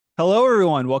Hello,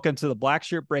 everyone. Welcome to the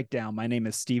Blackshirt Breakdown. My name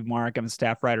is Steve Mark. I'm a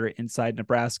staff writer at Inside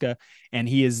Nebraska, and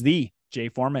he is the Jay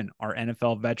Foreman, our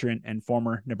NFL veteran and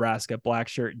former Nebraska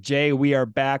Blackshirt. Jay, we are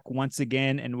back once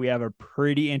again, and we have a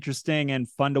pretty interesting and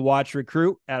fun to watch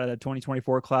recruit out of the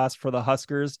 2024 class for the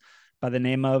Huskers by the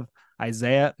name of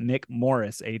Isaiah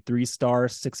McMorris, a three-star,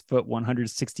 6',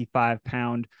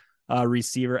 165-pound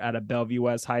receiver out of Bellevue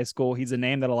West High School. He's a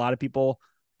name that a lot of people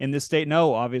in this state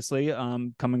know, obviously,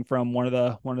 coming from one of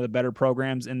the better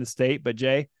programs in the state. But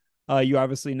Jay, you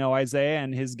obviously know Isaiah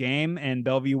and his game and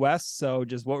Bellevue West. So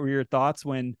just what were your thoughts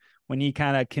when he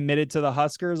kind of committed to the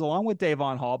Huskers along with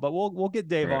Davon Hall? But we'll get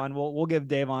Dave Right. on. We'll give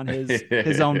Dave on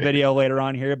his own video later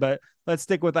on here. But let's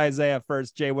stick with Isaiah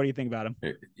first. Jay, what do you think about him?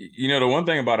 The one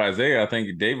thing about Isaiah, I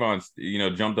think Davon's,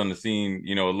 jumped on the scene,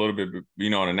 a little bit,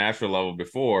 on a national level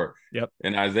before. Yep.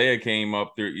 And Isaiah came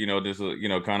up through, just,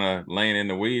 kind of laying in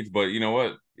the weeds. But you know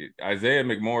what? Isaiah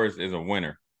McMorris is a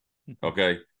winner.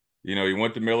 Okay. He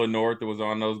went to Miller North that was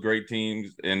on those great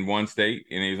teams in one state,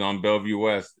 and he's on Bellevue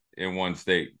West in one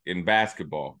state in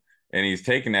basketball. And he's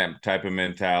taken that type of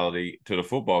mentality to the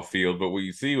football field. But what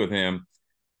you see with him,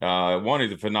 one,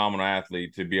 he's a phenomenal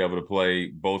athlete to be able to play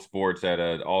both sports at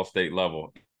an all-state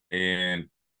level, and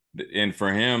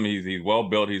for him, he's well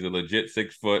built. He's a legit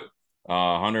 6 foot,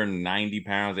 190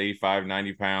 pounds, 85,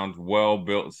 90 pounds, well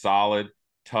built, solid,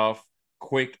 tough,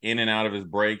 quick in and out of his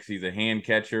breaks. He's a hand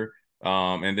catcher,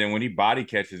 and then when he body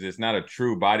catches, it's not a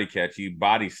true body catch. He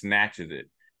body snatches it,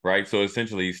 right? So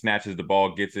essentially, he snatches the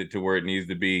ball, gets it to where it needs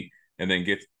to be, and then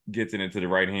gets it into the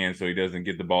right hand, so he doesn't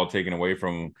get the ball taken away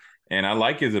from him. And I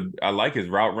like his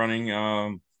route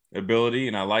running ability,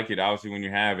 and I like it obviously when you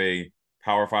have a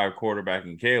Power 5 quarterback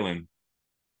in Kalen.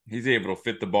 He's able to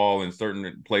fit the ball in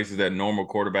certain places that normal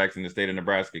quarterbacks in the state of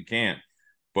Nebraska can't.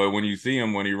 But when you see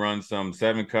him, when he runs some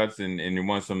 7 cuts and you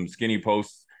want some skinny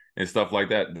posts and stuff like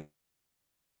that,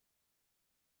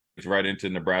 it's right into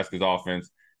Nebraska's offense,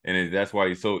 and that's why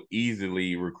he's so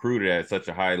easily recruited at such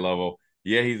a high level.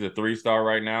 Yeah, he's a 3-star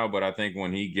right now, but I think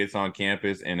when he gets on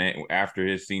campus and after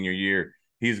his senior year,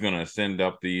 he's going to ascend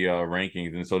up the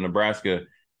rankings. And so Nebraska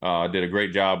did a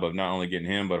great job of not only getting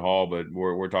him, but Hall, but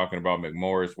we're talking about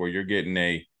McMorris, where you're getting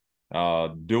a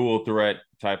dual threat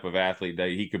type of athlete that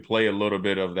he could play a little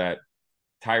bit of that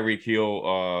Tyreek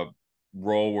Hill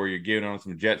role where you're giving him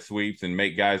some jet sweeps and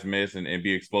make guys miss and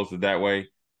be explosive that way.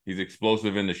 He's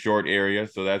explosive in the short area,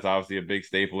 so that's obviously a big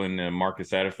staple in the Marcus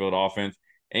Satterfield offense.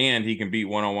 And he can beat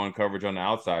one-on-one coverage on the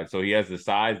outside. So he has the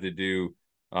size to do,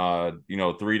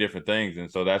 3 different things. And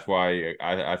so that's why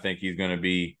I think he's going to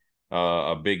be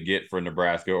a big get for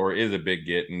Nebraska, or is a big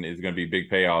get, and is going to be big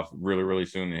payoffs really, really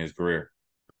soon in his career.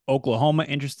 Oklahoma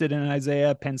interested in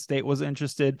Isaiah. Penn State was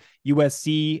interested.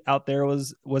 USC out there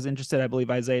was interested. I believe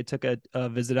Isaiah took a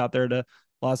visit out there to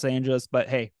Los Angeles. But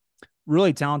hey,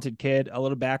 really talented kid. A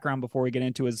little background before we get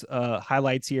into his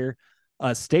highlights here.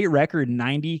 State record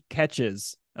 90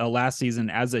 catches last season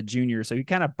as a junior. So he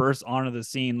kind of burst onto the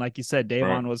scene. Like you said,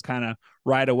 Davon Right. was kind of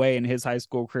right away in his high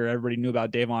school career. Everybody knew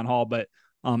about Davon Hall, but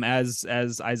as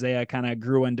Isaiah kind of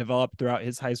grew and developed throughout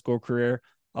his high school career,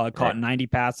 caught Right. 90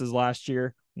 passes last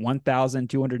year,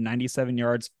 1,297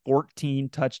 yards, 14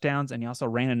 touchdowns, and he also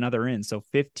ran another in. So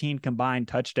 15 combined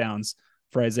touchdowns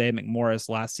for Isaiah McMorris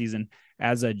last season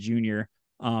as a junior.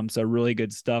 So really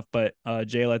good stuff. But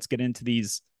Jay, let's get into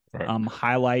these Right.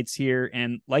 highlights here.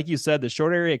 And like you said, the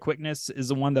short area quickness is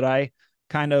the one that I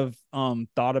kind of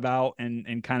thought about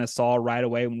and kind of saw right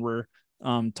away when we're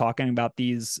talking about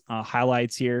these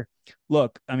highlights here.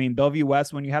 Look, I mean, Bellevue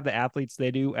West, when you have the athletes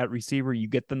they do at receiver, you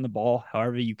get them the ball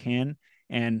however you can.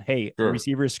 And hey, Sure.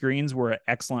 receiver screens were an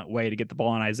excellent way to get the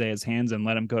ball in Isaiah's hands and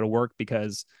let him go to work,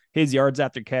 because his yards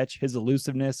after catch, his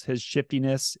elusiveness, his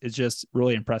shiftiness is just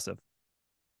really impressive.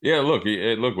 Yeah, look,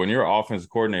 when you're an offensive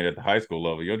coordinator at the high school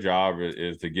level, your job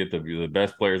is to get the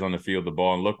best players on the field the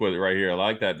ball. And look what right here. I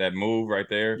like that move right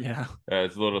there. Yeah.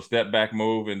 It's a little step back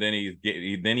move, and then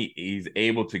he's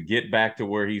able to get back to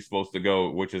where he's supposed to go,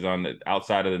 which is on the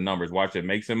outside of the numbers. Watch it,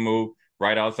 makes him move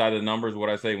right outside of the numbers. What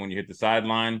I say, when you hit the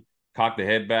sideline, cock the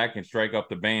head back and strike up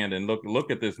the band. And look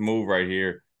at this move right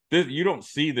here. You don't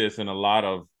see this in a lot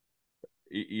of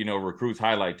recruits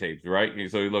highlight tapes, right?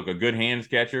 So look, a good hands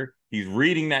catcher. He's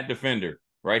reading that defender,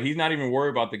 right? He's not even worried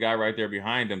about the guy right there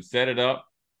behind him. Set it up,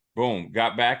 boom,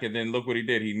 got back, and then look what he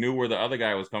did. He knew where the other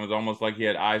guy was coming. It's almost like he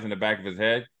had eyes in the back of his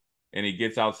head, and he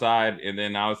gets outside, and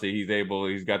then obviously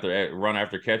he's got the run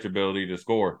after catch ability to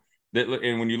score.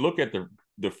 And when you look at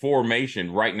the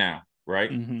formation right now,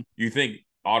 right, you think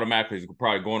automatically he's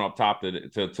probably going up top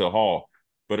to Hall.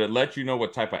 But it lets you know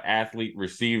what type of athlete,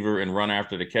 receiver, and run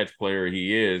after the catch player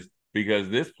he is, because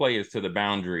this play is to the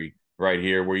boundary, right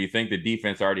here, where you think the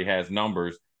defense already has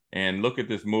numbers. And look at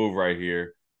this move right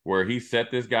here, where he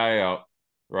set this guy up,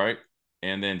 right?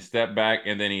 And then step back,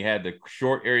 and then he had the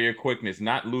short area quickness,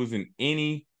 not losing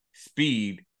any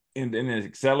speed, and then his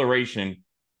acceleration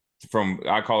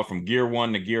I call it from gear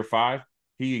 1 to gear 5.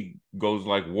 He goes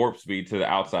like warp speed to the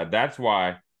outside. That's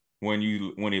why when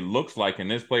it looks like in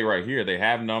this play right here, they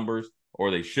have numbers,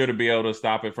 or they should have been able to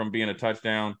stop it from being a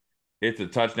touchdown. It's a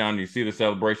touchdown. You see the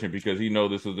celebration because he knows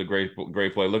this was a great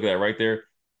play. Look at that right there.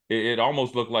 It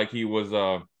almost looked like he was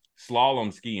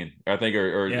slalom skiing, I think,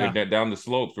 or down the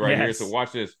slopes right here. So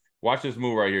watch this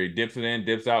move right here. He dips it in,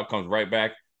 dips out, comes right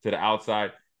back to the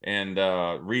outside, and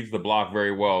reads the block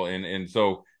very well. And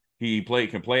so he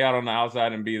can play out on the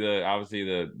outside and be obviously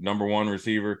the number one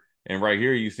receiver. And right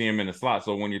here, you see him in the slot.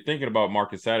 So when you're thinking about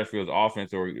Marcus Satterfield's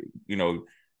offense, or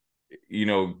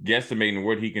guesstimating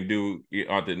what he can do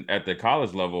at the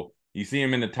college level, you see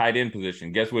him in the tight end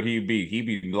position. Guess what he'd be? He'd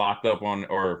be locked up on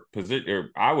or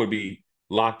I would be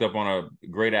locked up on a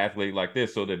great athlete like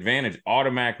this. So the advantage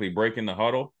automatically breaking the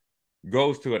huddle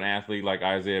goes to an athlete like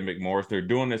Isaiah McMorris. They're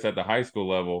doing this at the high school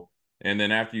level. And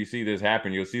then after you see this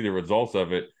happen, you'll see the results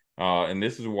of it. And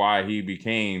this is why he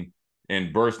became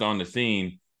and burst on the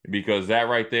scene, because that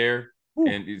right there,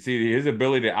 and you see his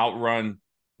ability to outrun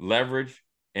leverage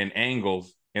and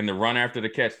angles and the run after the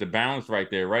catch, the balance right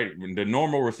there, right? The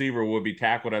normal receiver would be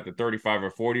tackled at the 35 or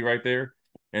 40 right there.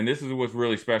 And this is what's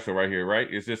really special right here, right?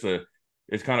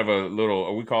 It's kind of a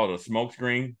little, we call it a smoke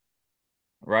screen,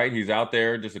 right? He's out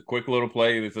there, just a quick little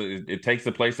play. It takes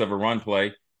the place of a run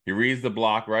play. He reads the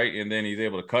block, right? And then he's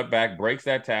able to cut back, breaks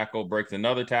that tackle, breaks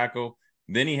another tackle.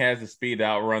 Then he has the speed to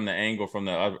outrun the angle from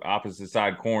the opposite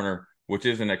side corner, which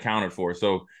isn't accounted for.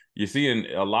 So you're seeing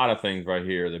a lot of things right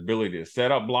here. The ability to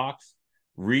set up blocks,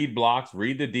 read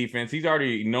the defense. He's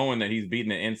already knowing that he's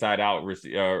beating an inside-out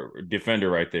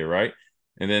defender right there, right?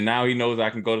 And then now he knows I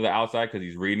can go to the outside because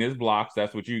he's reading his blocks.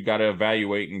 That's what you got to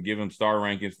evaluate and give him star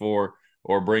rankings for,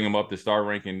 or bring him up the star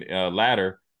ranking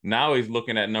ladder. Now he's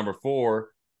looking at number 4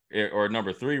 or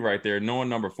number 3 right there, knowing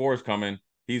number 4 is coming.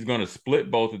 He's going to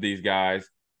split both of these guys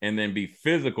and then be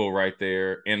physical right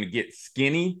there and get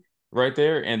skinny right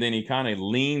there. And then he kind of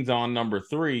leans on number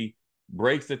 3,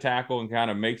 breaks the tackle, and kind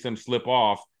of makes him slip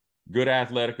off. Good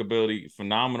athletic ability,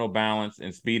 phenomenal balance,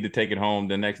 and speed to take it home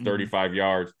the next 35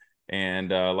 yards. And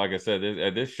like I said,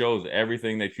 this shows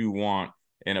everything that you want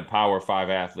in a Power 5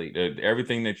 athlete,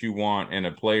 everything that you want in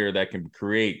a player that can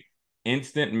create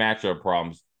instant matchup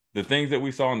problems. The things that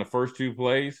we saw in the first 2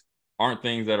 plays aren't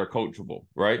things that are coachable,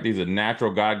 right? These are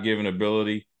natural God-given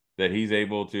ability that he's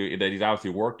obviously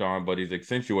worked on, but he's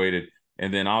accentuated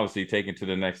and then obviously taken to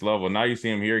the next level. Now you see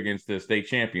him here against the state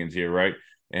champions here, right?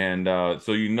 And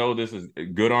so this is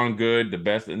good on good, the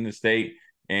best in the state.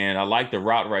 And I like the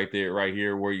route right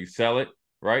here, where you sell it,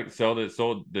 right? So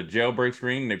the jailbreak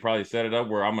screen, they probably set it up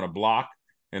where I'm going to block.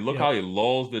 And look how he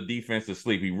lulls the defense to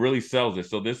sleep. He really sells it.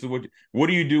 So this is what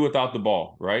do you do without the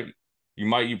ball, right?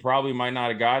 You probably might not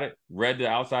have got it. Read the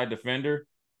outside defender.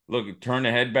 Look, turn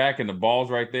the head back and the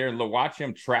ball's right there. And look, watch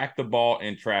him track the ball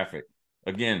in traffic.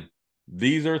 Again,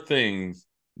 these are things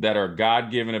that are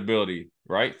God-given ability,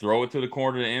 right? Throw it to the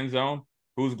corner of the end zone.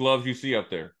 Whose gloves you see up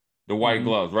there? The white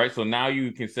gloves, right? So now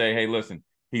you can say, hey, listen,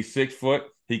 he's 6 foot.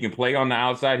 He can play on the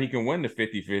outside. He can win the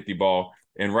 50-50 ball.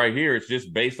 And right here, it's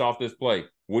just based off this play.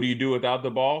 What do you do without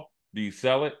the ball? Do you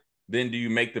sell it? Then do you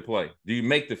make the play? Do you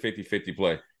make the 50-50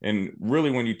 play? And really,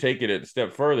 when you take it a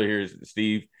step further here,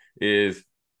 Steve, is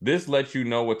this lets you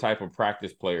know what type of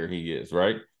practice player he is,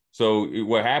 right? So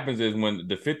what happens is when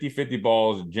the 50-50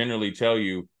 balls generally tell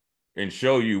you and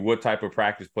show you what type of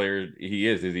practice player he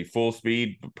is. Is he full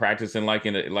speed, practicing like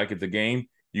it's a game?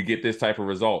 You get this type of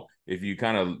result. If you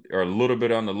kind of are a little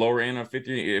bit on the lower end of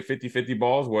 50-50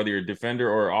 balls, whether you're a defender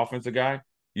or offensive guy,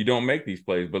 you don't make these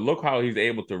plays. But look how he's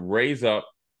able to raise up,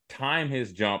 time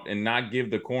his jump, and not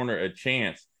give the corner a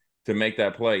chance to make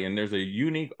that play. And there's a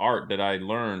unique art that I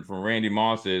learned from Randy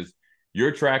Moss is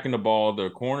you're tracking the ball. The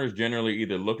corner's generally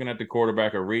either looking at the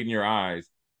quarterback or reading your eyes.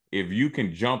 If you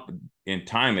can jump and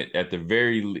time it at the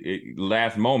very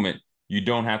last moment, you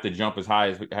don't have to jump as high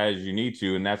as you need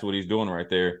to. And that's what he's doing right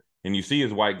there. And you see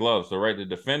his white gloves. So, right, the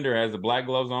defender has the black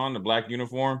gloves on, the black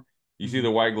uniform. You see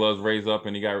the white gloves raise up,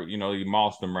 and he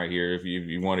mossed them right here. If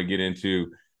you want to get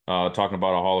into talking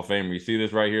about a Hall of Famer, you see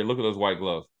this right here. Look at those white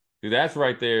gloves. See, that's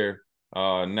right there,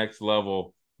 next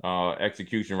level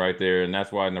execution right there. And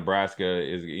that's why Nebraska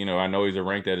is, I know he's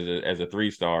ranked as a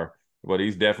 3-star, but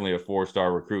he's definitely a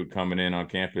 4-star recruit coming in on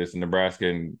campus. And Nebraska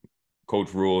and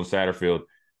Coach Rule and Satterfield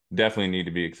definitely need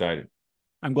to be excited.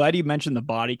 I'm glad you mentioned the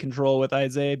body control with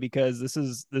Isaiah, because this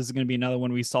is going to be another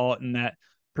one. We saw it in that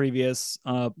previous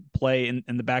play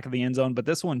in the back of the end zone, but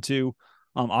this one too.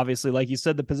 Obviously, like you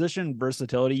said, the position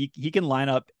versatility, he can line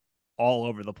up all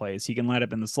over the place. He can line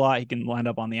up in the slot. He can line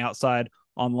up on the outside,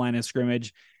 on the line of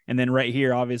scrimmage. And then right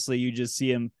here, obviously, you just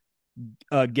see him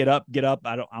get up.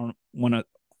 I don't want to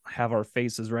have our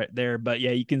faces right there, but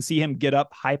yeah, you can see him get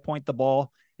up, high point the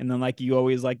ball. And then, like you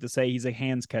always like to say, he's a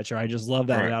hands catcher. I just love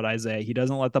that Right. about Isaiah. He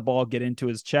doesn't let the ball get into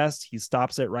his chest. He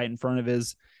stops it right in front of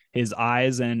his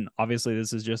eyes. And obviously,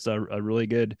 this is just a really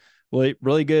good,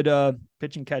 really good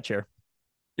pitch and catch here.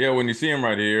 Yeah, when you see him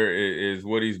right here, is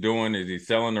what he's doing is he's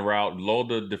selling the route, lull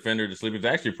the defender to sleep. It's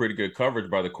actually pretty good coverage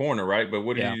by the corner, right? But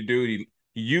what did Yeah. he do?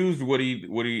 He used what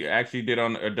he actually did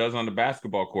on does on the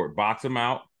basketball court, box him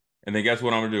out, and then guess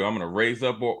what I'm gonna do? I'm gonna raise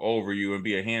up over you and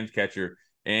be a hands catcher,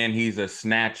 and he's a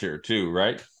snatcher too,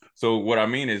 right? So what I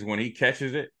mean is when he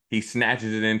catches it, he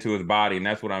snatches it into his body, and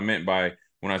that's what I meant by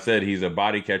when I said he's a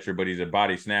body catcher, but he's a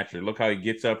body snatcher. Look how he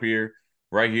gets up here,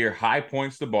 right here, high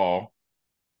points the ball.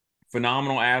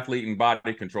 Phenomenal athlete and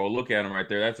body control. Look at him right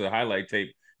there. That's a highlight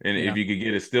tape. And Yeah. if you could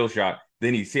get a still shot,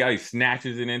 then you see how he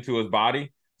snatches it into his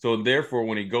body. So therefore,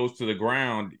 when he goes to the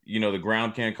ground, the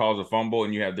ground can't cause a fumble,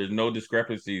 and there's no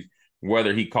discrepancies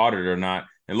whether he caught it or not.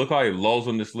 And look how he lulls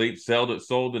him to sleep.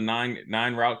 Sold the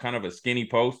nine route, kind of a skinny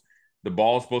post. The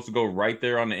ball's supposed to go right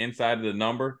there on the inside of the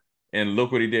number. And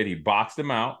look what he did. He boxed him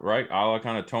out, right? A la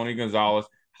kind of Tony Gonzalez.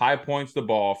 High points the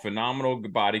ball, phenomenal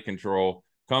body control,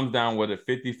 comes down with a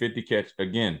 50-50 catch.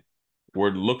 Again, we're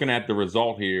looking at the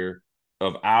result here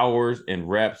of hours and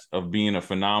reps of being a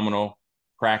phenomenal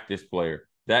practice player.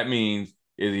 That means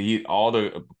all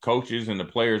the coaches and the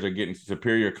players are getting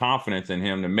superior confidence in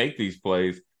him to make these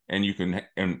plays, and you can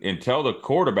and tell the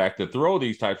quarterback to throw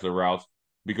these types of routes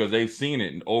because they've seen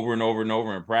it over and over and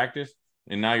over in practice,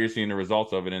 and now you're seeing the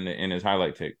results of it in his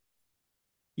highlight tape.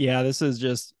 Yeah, this is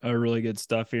just a really good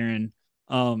stuff here. And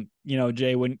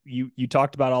Jay, when you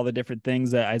talked about all the different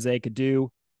things that Isaiah could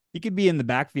do, he could be in the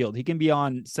backfield. He can be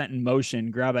on sent in motion,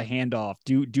 grab a handoff,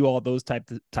 do all those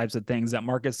types of things that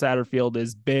Marcus Satterfield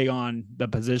is big on the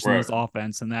positionless Right.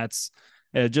 offense. And that's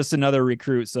just another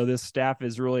recruit. So this staff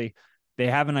is really, they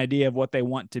have an idea of what they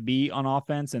want to be on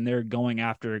offense, and they're going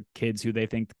after kids who they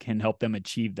think can help them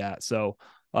achieve that. So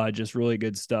just really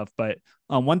good stuff. But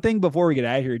one thing before we get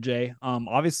out of here, Jay,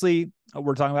 obviously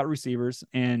we're talking about receivers,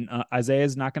 and Isaiah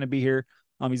is not going to be here.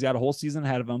 He's got a whole season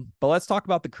ahead of him. But let's talk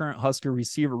about the current Husker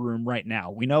receiver room right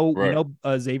now. We know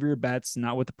Xavier Betts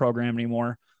not with the program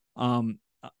anymore.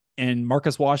 And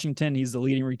Marcus Washington, he's the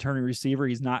leading returning receiver.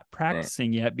 He's not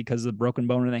practicing yet because of the broken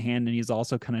bone in the hand, and he's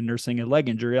also kind of nursing a leg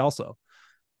injury also.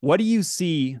 What do you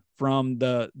see from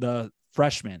the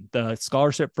freshmen, the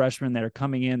scholarship freshmen that are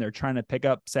coming in? They're trying to pick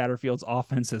up Satterfield's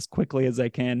offense as quickly as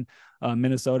they can.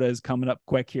 Minnesota is coming up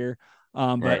quick here.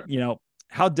 But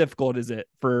how difficult is it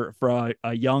for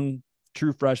a young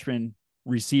true freshman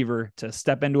receiver to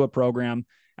step into a program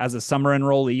as a summer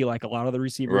enrollee, like a lot of the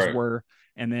receivers were,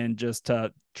 and then just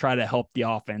to try to help the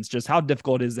offense? Just how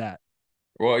difficult is that?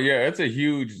 Well, yeah, it's a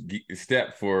huge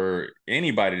step for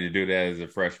anybody to do that as a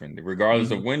freshman,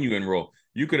 regardless of when you enroll.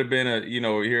 You could have been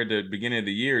here at the beginning of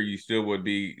the year, you still would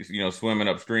be, swimming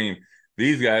upstream.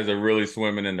 These guys are really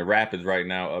swimming in the rapids right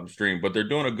now upstream, but they're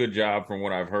doing a good job from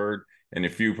what I've heard in a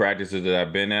few practices that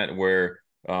I've been at where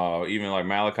even like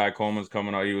Malachi Coleman's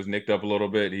coming out, he was nicked up a little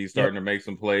bit. He's starting to make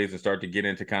some plays and start to get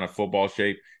into kind of football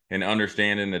shape and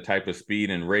understanding the type of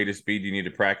speed and rate of speed you need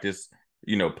to practice,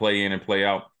 play in and play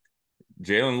out.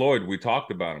 Jalen Lloyd, we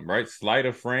talked about him, right? Slight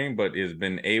of frame, but has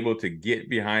been able to get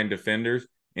behind defenders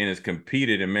and has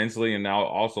competed immensely. And now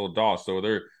also Doss. So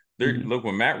look,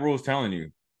 when Matt Rule's telling you,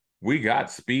 we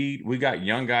got speed, we got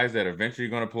young guys that are eventually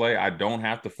going to play. I don't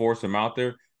have to force them out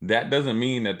there. That doesn't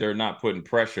mean that they're not putting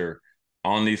pressure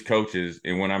on these coaches.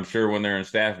 And when they're in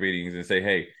staff meetings and say,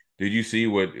 hey, did you see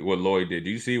what Lloyd did?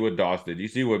 Did you see what Doss did? Did you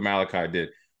see what Malachi did?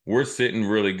 We're sitting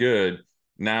really good.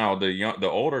 Now the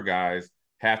older guys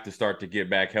have to start to get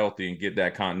back healthy and get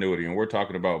that continuity. And we're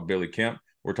talking about Billy Kemp.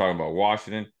 We're talking about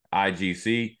Washington,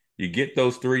 IGC. You get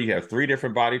those three. You have three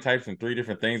different body types and three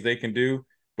different things they can do.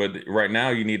 But right now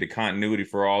you need the continuity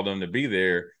for all of them to be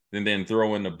there. And then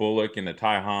throw in the Bullock and the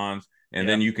Ty Hans. And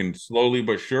then you can slowly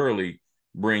but surely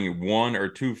bring one or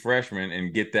two freshmen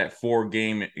and get that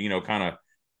 4-game, kind of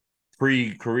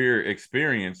pre-career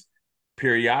experience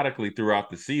periodically throughout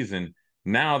the season.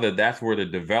 Now that's where the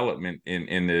development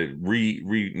in the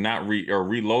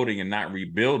reloading and not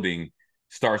rebuilding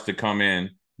starts to come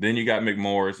in. Then you got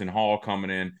McMorris and Hall coming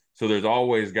in. So there's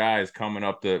always guys coming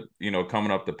up the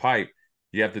pipe.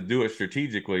 You have to do it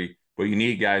strategically, but you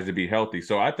need guys to be healthy.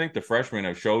 So I think the freshmen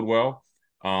have showed well.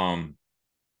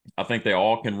 I think they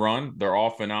all can run. They're all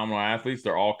phenomenal athletes.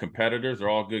 They're all competitors. They're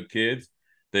all good kids.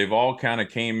 They've all kind of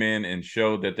came in and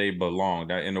showed that they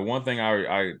belonged. And the one thing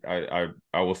I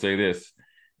will say this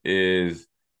is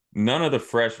none of the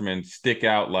freshmen stick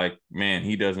out like, man,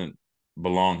 he doesn't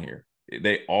belong here.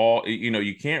 They all,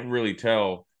 you can't really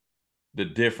tell the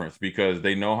difference because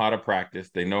they know how to practice,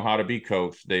 they know how to be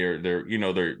coached.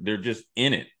 They're just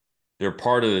in it. They're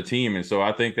part of the team, and so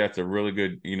I think that's a really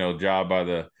good job by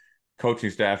the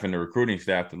coaching staff and the recruiting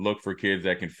staff to look for kids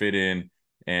that can fit in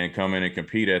and come in and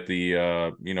compete at the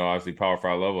obviously Power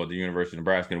 5 level at the University of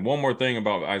Nebraska. And one more thing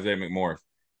about Isaiah McMorris.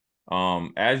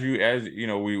 As you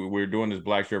know, we're doing this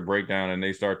Blackshirt breakdown and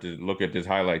they start to look at this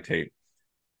highlight tape.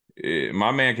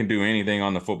 My man can do anything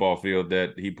on the football field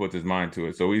that he puts his mind to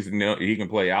it. So he can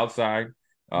play outside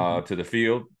to the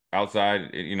field,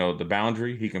 outside, the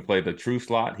boundary. He can play the true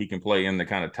slot. He can play in the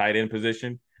kind of tight end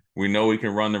position. We know he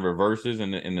can run the reverses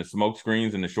and the smoke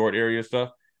screens and the short area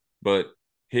stuff. But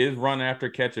his run after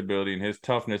catch ability and his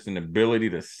toughness and ability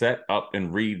to set up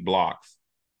and read blocks.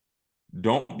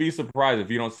 Don't be surprised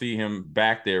if you don't see him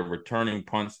back there returning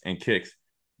punts and kicks.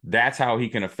 That's how he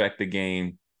can affect the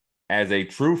game as a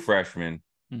true freshman,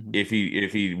 if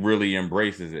he really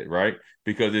embraces it, right?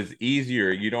 Because it's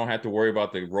easier. You don't have to worry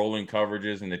about the rolling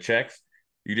coverages and the checks.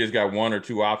 You just got one or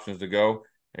two options to go,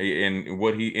 and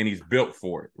he's built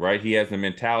for it, right? He has the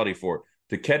mentality for it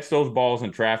to catch those balls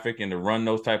in traffic and to run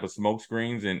those type of smoke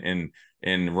screens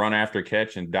and run after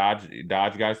catch and dodge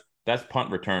guys. That's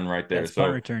punt return right there. That's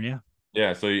punt return, yeah.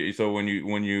 Yeah. So when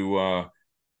you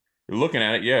looking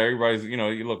at it, yeah, everybody's,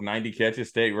 you look 90 catches,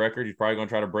 state record. He's probably going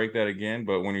to try to break that again.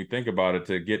 But when you think about it,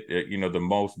 to get, the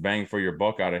most bang for your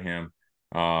buck out of him,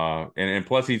 and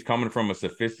plus he's coming from a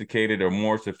sophisticated or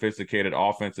more sophisticated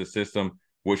offensive system,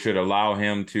 which should allow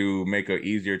him to make an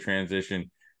easier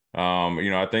transition.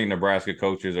 I think Nebraska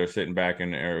coaches are sitting back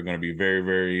and are going to be very,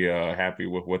 very happy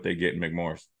with what they get in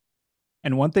McMorris.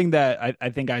 And one thing that I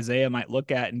think Isaiah might look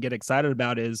at and get excited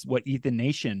about is what Ethan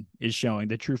Nation is showing,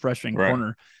 the true freshman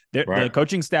corner. The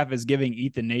coaching staff is giving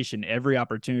Ethan Nation every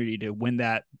opportunity to win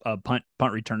that punt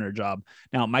returner job.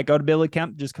 Now, it might go to Billy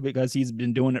Kemp just because he's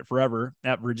been doing it forever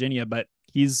at Virginia, but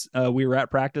we were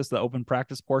at practice, the open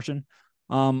practice portion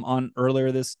on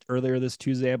earlier this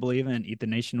Tuesday, I believe, and Ethan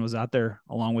Nation was out there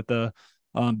along with the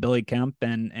Billy Kemp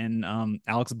and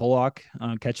Alex Bullock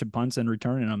catching punts and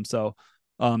returning them. So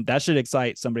that should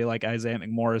excite somebody like Isaiah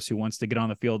McMorris, who wants to get on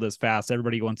the field as fast.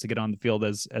 Everybody wants to get on the field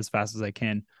as fast as they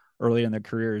can early in their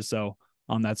careers. So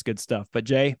that's good stuff. But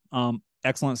Jay,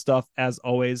 excellent stuff as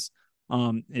always.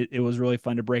 It was really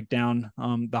fun to break down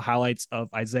the highlights of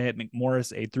Isaiah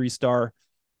McMorris, a 3-star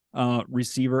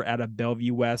receiver out of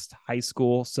Bellevue West High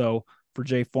School. So for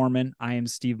Jay Foreman, I am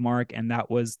Steve Mark, and that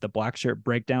was the Blackshirt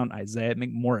Breakdown Isaiah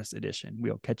McMorris edition.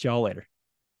 We'll catch y'all later.